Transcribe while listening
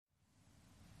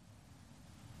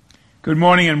Good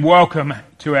morning and welcome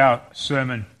to our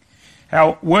sermon.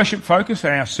 Our worship focus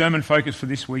and our sermon focus for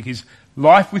this week is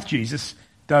Life with Jesus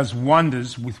does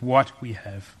wonders with what we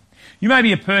have. You may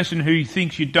be a person who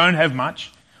thinks you don't have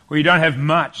much or you don't have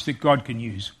much that God can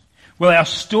use. Well, our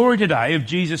story today of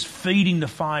Jesus feeding the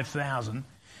 5,000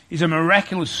 is a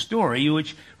miraculous story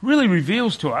which really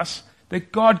reveals to us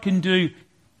that God can do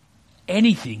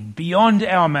anything beyond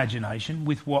our imagination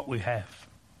with what we have.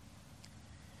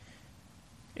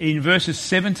 In verses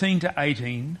 17 to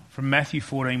 18 from Matthew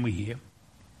 14 we hear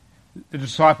the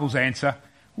disciples answer,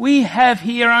 "We have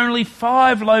here only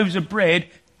 5 loaves of bread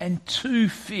and 2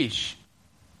 fish.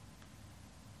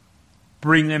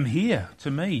 Bring them here to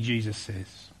me," Jesus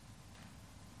says.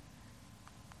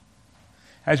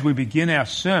 As we begin our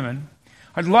sermon,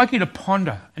 I'd like you to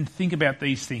ponder and think about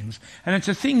these things. And it's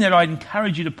a thing that I'd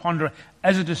encourage you to ponder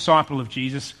as a disciple of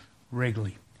Jesus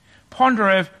regularly. Ponder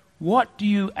of what do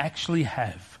you actually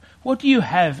have? What do you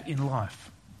have in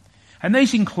life? And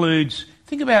these includes,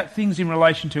 think about things in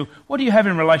relation to, what do you have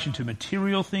in relation to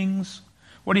material things?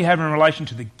 What do you have in relation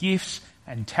to the gifts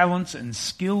and talents and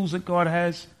skills that God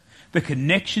has? The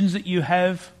connections that you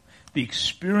have, the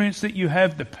experience that you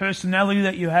have, the personality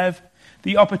that you have,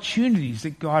 the opportunities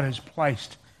that God has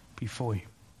placed before you.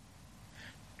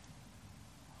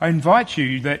 I invite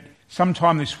you that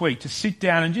sometime this week to sit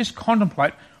down and just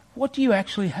contemplate, what do you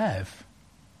actually have?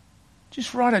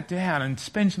 Just write it down and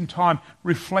spend some time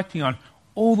reflecting on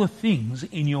all the things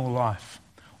in your life,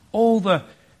 all the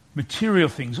material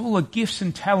things, all the gifts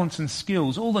and talents and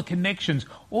skills, all the connections,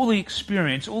 all the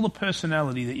experience, all the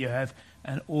personality that you have,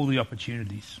 and all the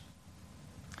opportunities.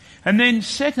 And then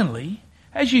secondly,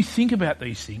 as you think about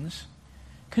these things,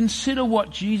 consider what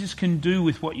Jesus can do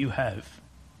with what you have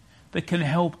that can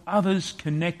help others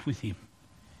connect with him,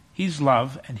 his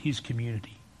love and his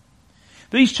community.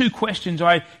 These 2 questions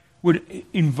I would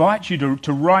invite you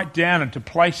to write down and to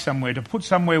place somewhere, to put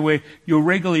somewhere where you're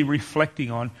regularly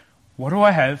reflecting on, what do I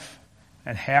have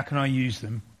and how can I use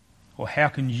them, or how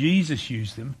can Jesus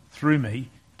use them through me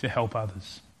to help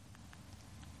others?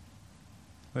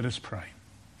 Let us pray.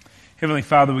 Heavenly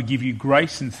Father, we give you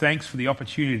grace and thanks for the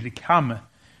opportunity to come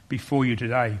before you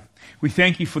today. We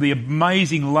thank you for the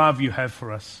amazing love you have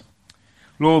for us.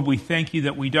 Lord, we thank you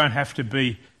that we don't have to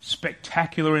be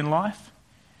spectacular in life,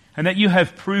 and that you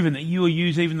have proven that you will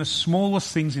use even the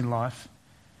smallest things in life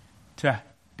to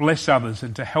bless others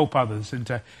and to help others and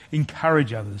to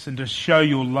encourage others and to show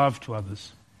your love to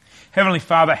others. Heavenly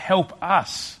Father, help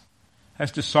us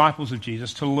as disciples of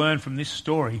Jesus to learn from this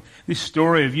story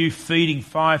of you feeding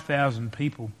 5,000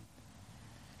 people.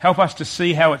 Help us to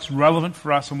see how it's relevant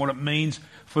for us and what it means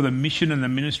for the mission and the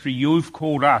ministry you've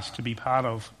called us to be part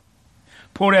of.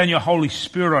 Pour down your Holy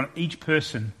Spirit on each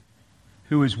person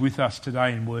who is with us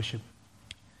today in worship.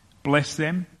 Bless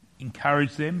them,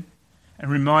 encourage them, and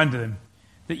remind them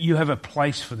that you have a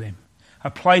place for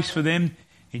them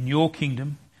in your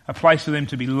kingdom, a place for them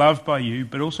to be loved by you,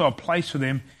 but also a place for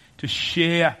them to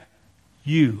share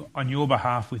you on your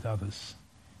behalf with others.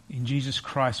 In Jesus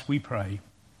Christ we pray.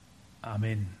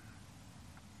 Amen.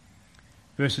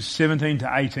 Verses 17 to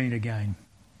 18 again.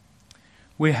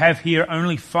 "We have here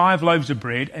only 5 loaves of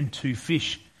bread and 2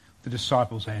 fish, the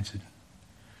disciples answered.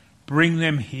 Bring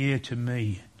them here to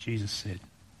me, Jesus said."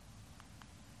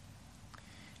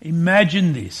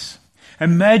 Imagine this.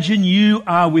 Imagine you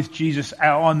are with Jesus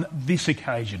on this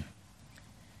occasion.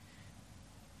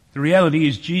 The reality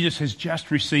is Jesus has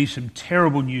just received some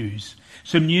terrible news.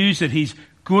 Some news that his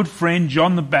good friend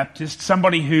John the Baptist,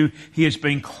 somebody who he has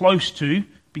been close to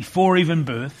before even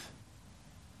birth,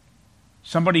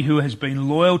 somebody who has been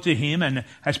loyal to him and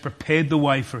has prepared the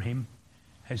way for him,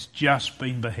 has just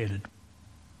been beheaded.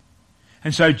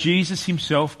 And so Jesus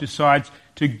himself decides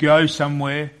to go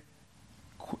somewhere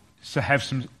to have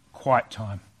some quiet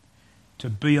time, to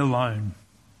be alone.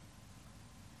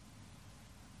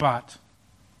 But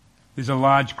there's a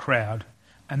large crowd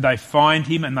and they find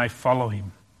him and they follow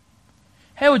him.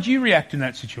 How would you react in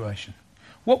that situation?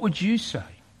 What would you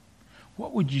say?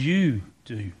 What would you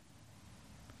do?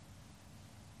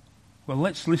 Well,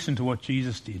 let's listen to what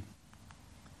Jesus did.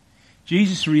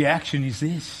 Jesus' reaction is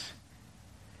this.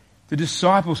 The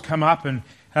disciples come up and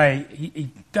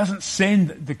he doesn't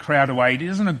send the crowd away. He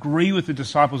doesn't agree with the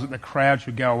disciples that the crowd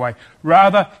should go away.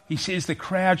 Rather, he says the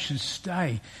crowd should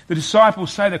stay. The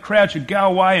disciples say the crowd should go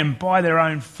away and buy their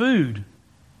own food.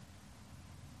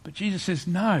 But Jesus says,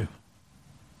 no,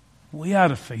 we are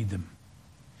to feed them.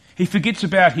 He forgets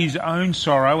about his own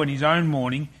sorrow and his own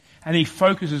mourning, and he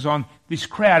focuses on this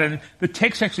crowd. And the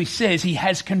text actually says he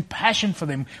has compassion for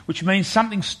them, which means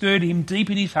something stirred him deep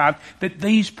in his heart that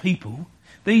these people,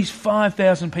 these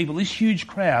 5,000 people, this huge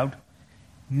crowd,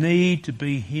 need to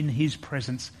be in his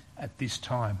presence at this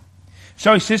time.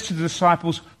 So he says to the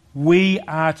disciples, we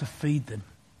are to feed them.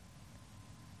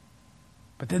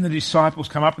 But then the disciples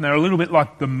come up and they're a little bit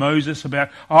like the Moses about,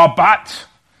 but.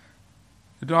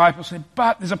 The disciples say,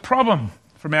 but there's a problem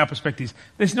from our perspective.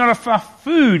 There's not enough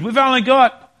food. We've only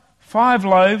got 5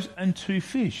 loaves and 2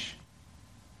 fish.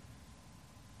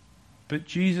 But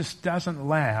Jesus doesn't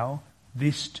allow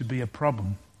this to be a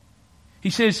problem.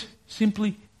 He says,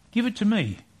 simply, give it to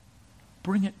me.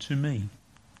 Bring it to me.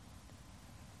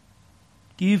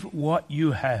 Give what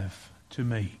you have to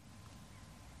me.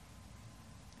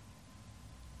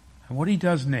 And what he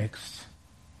does next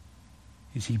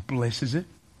is he blesses it.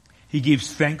 He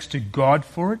gives thanks to God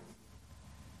for it.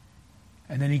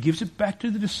 And then he gives it back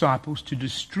to the disciples to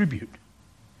distribute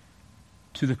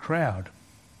to the crowd.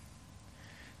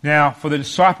 Now, for the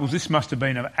disciples, this must have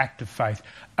been an act of faith.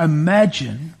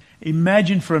 Imagine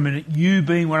for a minute you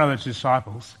being one of those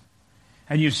disciples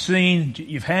and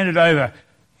you've handed over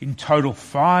in total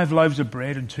 5 loaves of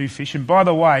bread and 2 fish. And by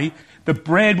the way, the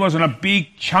bread wasn't a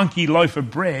big chunky loaf of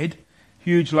bread,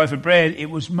 huge loaf of bread. It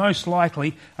was most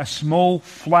likely a small,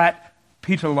 flat,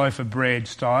 pita loaf of bread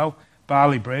style,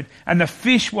 barley bread. And the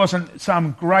fish wasn't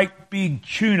some great big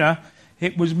tuna.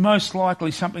 It was most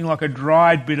likely something like a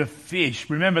dried bit of fish.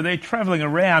 Remember, they're travelling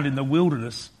around in the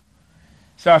wilderness.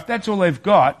 So if that's all they've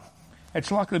got,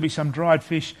 it's likely to be some dried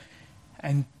fish.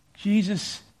 And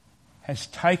Jesus has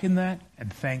taken that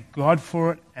and thanked God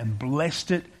for it and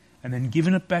blessed it and then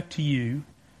given it back to you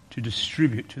to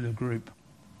distribute to the group.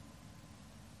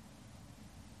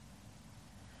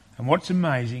 And what's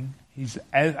amazing is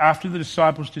after the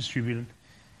disciples distributed,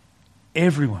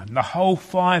 everyone, the whole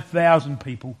 5,000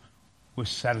 people, were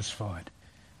satisfied.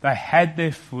 They had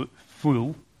their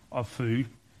full of food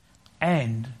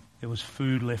and there was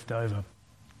food left over.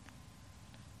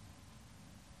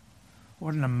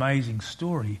 What an amazing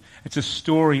story. It's a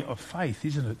story of faith,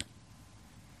 isn't it?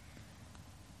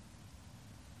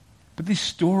 But this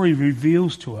story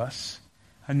reveals to us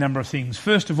a number of things.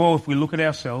 First of all, if we look at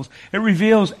ourselves, it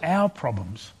reveals our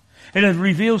problems. It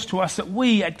reveals to us that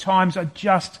we at times are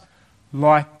just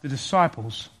like the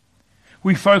disciples.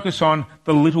 We focus on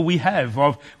the little we have.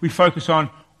 We focus on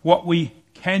what we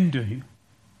can do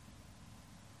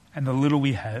and the little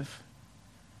we have.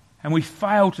 And we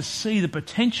fail to see the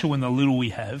potential in the little we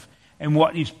have and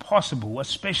what is possible,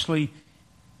 especially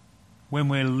when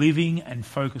we're living and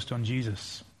focused on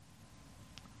Jesus.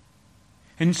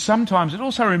 And sometimes it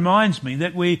also reminds me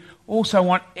that we also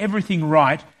want everything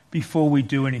right before we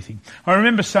do anything. I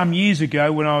remember some years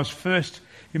ago when I was first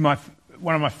in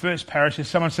one of my first parishes,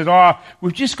 someone said,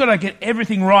 we've just got to get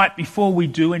everything right before we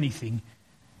do anything.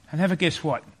 And have a guess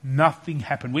what? Nothing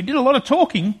happened. We did a lot of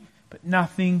talking, but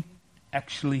nothing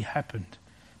actually happened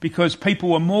because people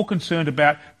were more concerned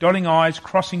about dotting I's,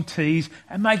 crossing T's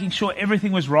and making sure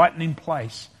everything was right and in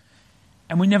place.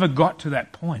 And we never got to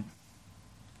that point.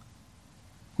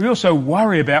 We also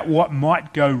worry about what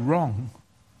might go wrong.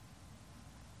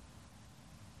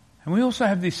 And we also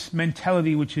have this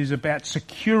mentality which is about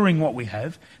securing what we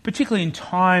have, particularly in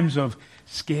times of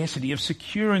scarcity, of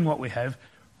securing what we have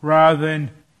rather than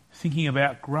thinking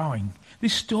about growing.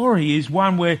 This story is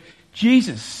one where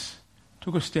Jesus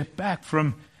took a step back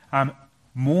from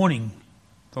mourning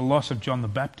the loss of John the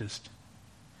Baptist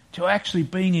to actually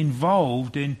being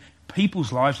involved in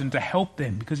people's lives and to help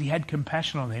them because he had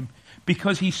compassion on them,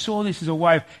 because he saw this as a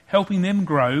way of helping them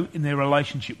grow in their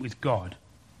relationship with God.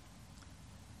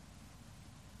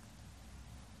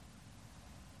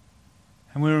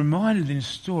 And we're reminded in the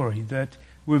story that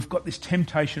we've got this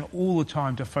temptation all the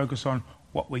time to focus on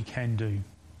what we can do.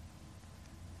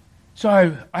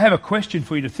 So I have a question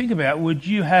for you to think about. Would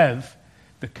you have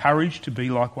the courage to be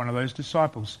like one of those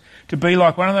disciples? To be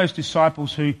like one of those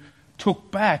disciples who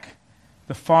took back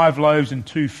the 5 loaves and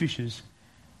 2 fishes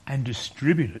and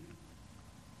distributed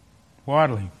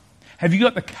widely? Have you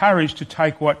got the courage to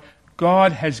take what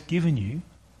God has given you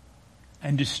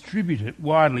and distribute it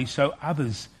widely so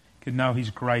others can know his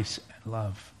grace and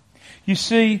love? You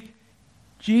see,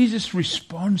 Jesus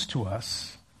responds to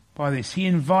us by this. He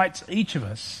invites each of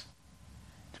us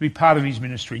to be part of his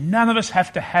ministry. None of us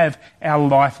have to have our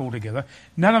life all together.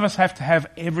 None of us have to have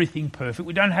everything perfect.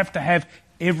 We don't have to have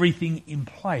everything in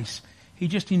place. He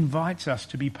just invites us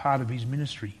to be part of his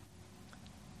ministry.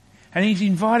 And he's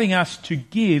inviting us to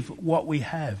give what we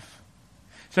have.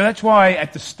 So that's why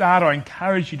at the start I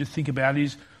encourage you to think about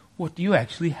is, what do you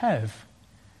actually have?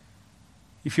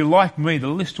 If you're like me, the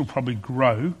list will probably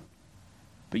grow,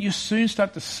 but you'll soon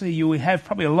start to see you have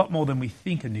probably a lot more than we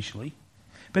think initially.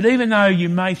 But even though you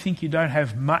may think you don't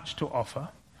have much to offer,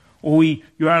 or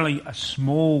you're only a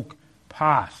small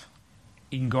part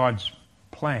in God's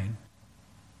plan,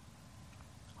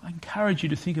 I encourage you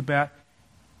to think about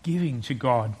giving to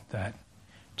God that,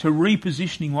 to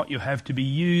repositioning what you have to be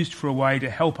used for a way to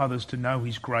help others to know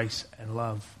his grace and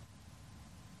love.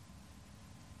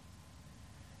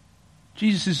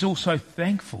 Jesus is also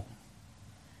thankful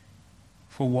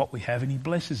for what we have, and he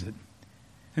blesses it.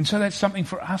 And so that's something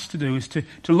for us to do, is to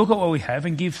look at what we have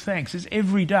and give thanks. It's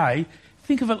every day,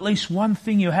 think of at least one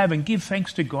thing you have and give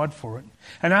thanks to God for it.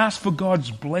 And ask for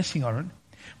God's blessing on it.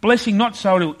 Blessing not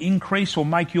so it'll increase or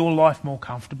make your life more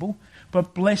comfortable,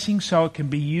 but blessing so it can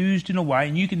be used in a way,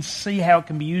 and you can see how it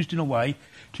can be used in a way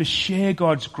to share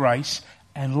God's grace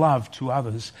and love to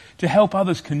others, to help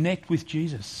others connect with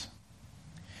Jesus.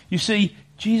 You see,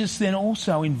 Jesus then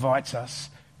also invites us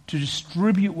to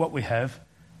distribute what we have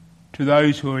to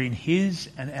those who are in his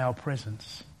and our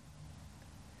presence.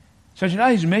 So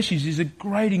today's message is a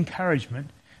great encouragement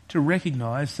to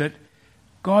recognise that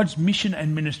God's mission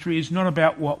and ministry is not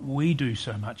about what we do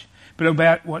so much, but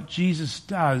about what Jesus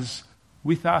does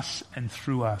with us and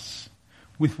through us,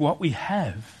 with what we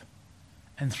have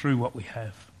and through what we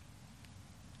have.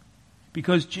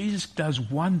 Because Jesus does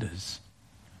wonders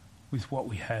with what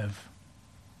we have.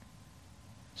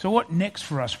 So what next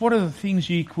for us? What are the things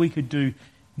we could do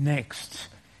next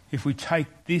if we take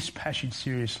this passage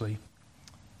seriously?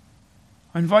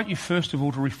 I invite you first of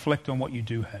all to reflect on what you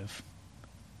do have.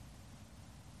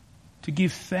 To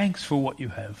give thanks for what you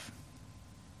have.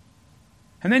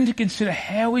 And then to consider,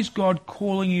 how is God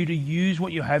calling you to use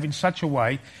what you have in such a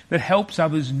way that helps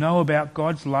others know about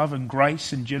God's love and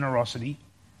grace and generosity,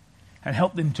 and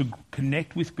help them to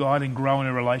connect with God and grow in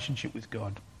a relationship with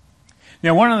God.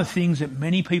 Now, one of the things that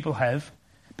many people have,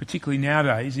 particularly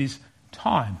nowadays, is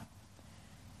time.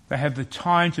 They have the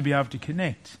time to be able to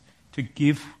connect, to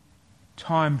give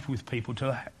time with people,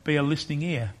 to be a listening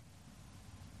ear.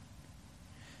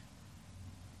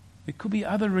 There could be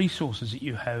other resources that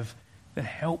you have that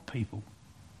help people,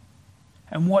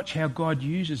 and watch how God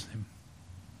uses them.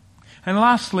 And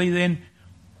lastly then,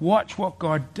 watch what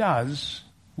God does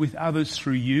with others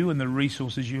through you and the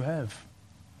resources you have.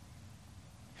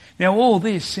 Now all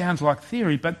this sounds like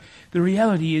theory, but the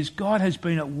reality is God has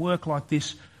been at work like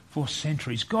this for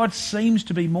centuries. God seems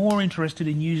to be more interested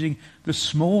in using the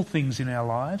small things in our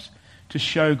lives to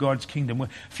show God's kingdom. A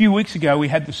few weeks ago we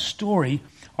had the story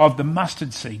of the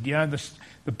mustard seed. You know,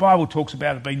 the Bible talks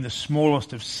about it being the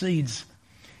smallest of seeds,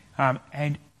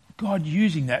 and God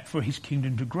using that for his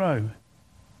kingdom to grow.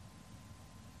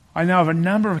 I know of a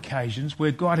number of occasions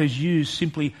where God has used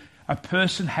simply a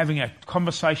person having a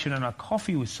conversation and a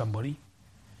coffee with somebody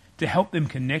to help them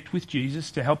connect with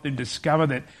Jesus, to help them discover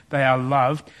that they are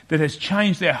loved, that has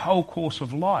changed their whole course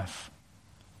of life.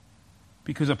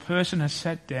 Because a person has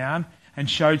sat down and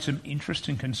showed some interest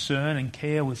and concern and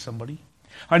care with somebody.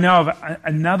 I know of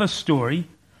another story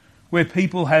where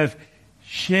people have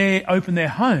opened their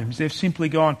homes. They've simply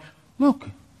gone, look,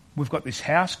 we've got this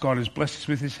house. God has blessed us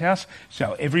with this house.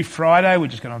 So every Friday we're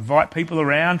just going to invite people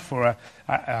around for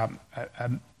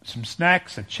some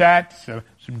snacks, a chat,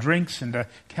 some drinks and a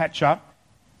catch up.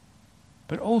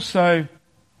 But also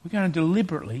we're going to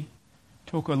deliberately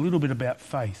talk a little bit about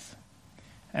faith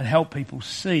and help people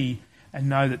see and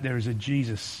know that there is a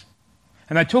Jesus.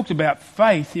 And they talked about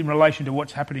faith in relation to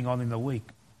what's happening on in the week.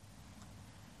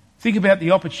 Think about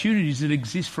the opportunities that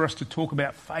exist for us to talk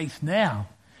about faith now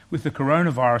with the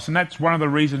coronavirus. And that's one of the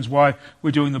reasons why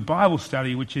we're doing the Bible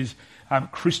study, which is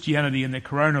Christianity and the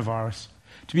coronavirus.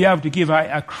 To be able to give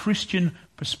a Christian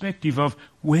perspective of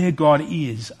where God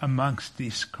is amongst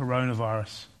this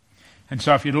coronavirus. And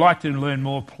so if you'd like to learn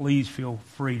more, please feel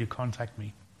free to contact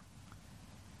me.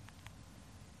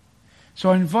 So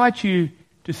I invite you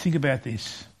to think about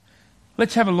this.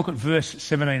 Let's have a look at verse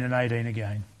 17 and 18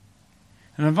 again.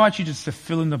 And I invite you just to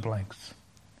fill in the blanks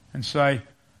and say,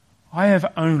 I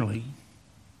have only,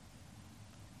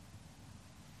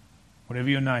 whatever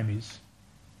your name is.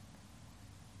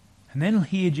 And then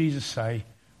hear Jesus say,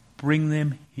 bring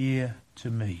them here to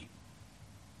me.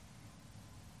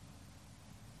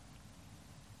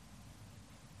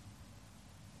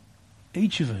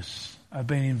 Each of us are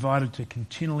being invited to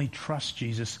continually trust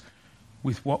Jesus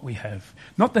with what we have.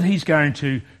 Not that he's going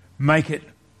to make it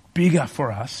bigger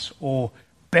for us or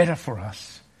better for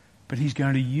us, but he's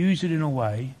going to use it in a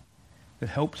way that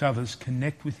helps others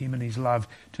connect with him and his love,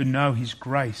 to know his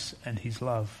grace and his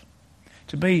love,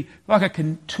 to be like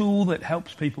a tool that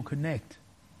helps people connect.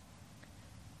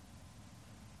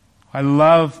 I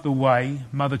love the way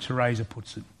Mother Teresa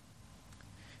puts it.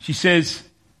 She says,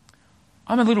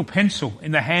 I'm a little pencil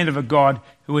in the hand of a God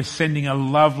who is sending a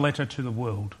love letter to the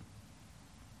world.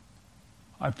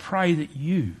 I pray that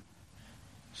you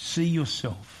see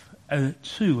yourself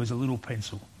too as a little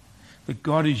pencil that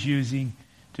God is using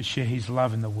to share his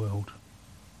love in the world.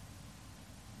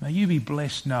 May you be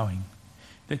blessed knowing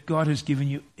that God has given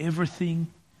you everything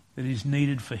that is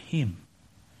needed for him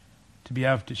to be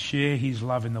able to share his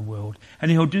love in the world.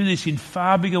 And he'll do this in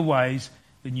far bigger ways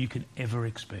than you can ever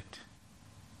expect.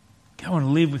 Go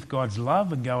and live with God's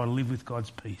love and go and live with God's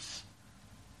peace.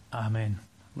 Amen.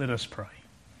 Let us pray.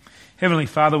 Heavenly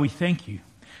Father, we thank you.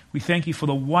 We thank you for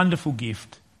the wonderful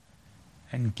gift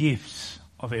and gifts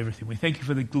of everything. We thank you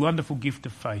for the wonderful gift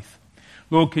of faith.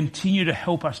 Lord, continue to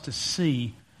help us to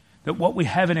see that what we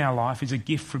have in our life is a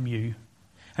gift from you,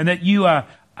 and that you are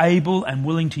able and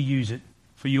willing to use it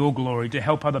for your glory, to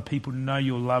help other people to know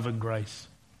your love and grace.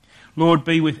 Lord,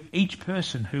 be with each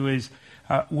person who is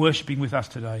worshipping with us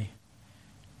today.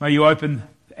 May you open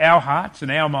our hearts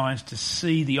and our minds to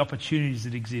see the opportunities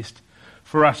that exist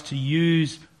for us to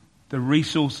use the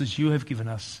resources you have given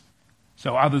us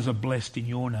so others are blessed in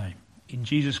your name. In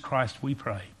Jesus Christ we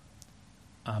pray.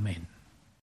 Amen.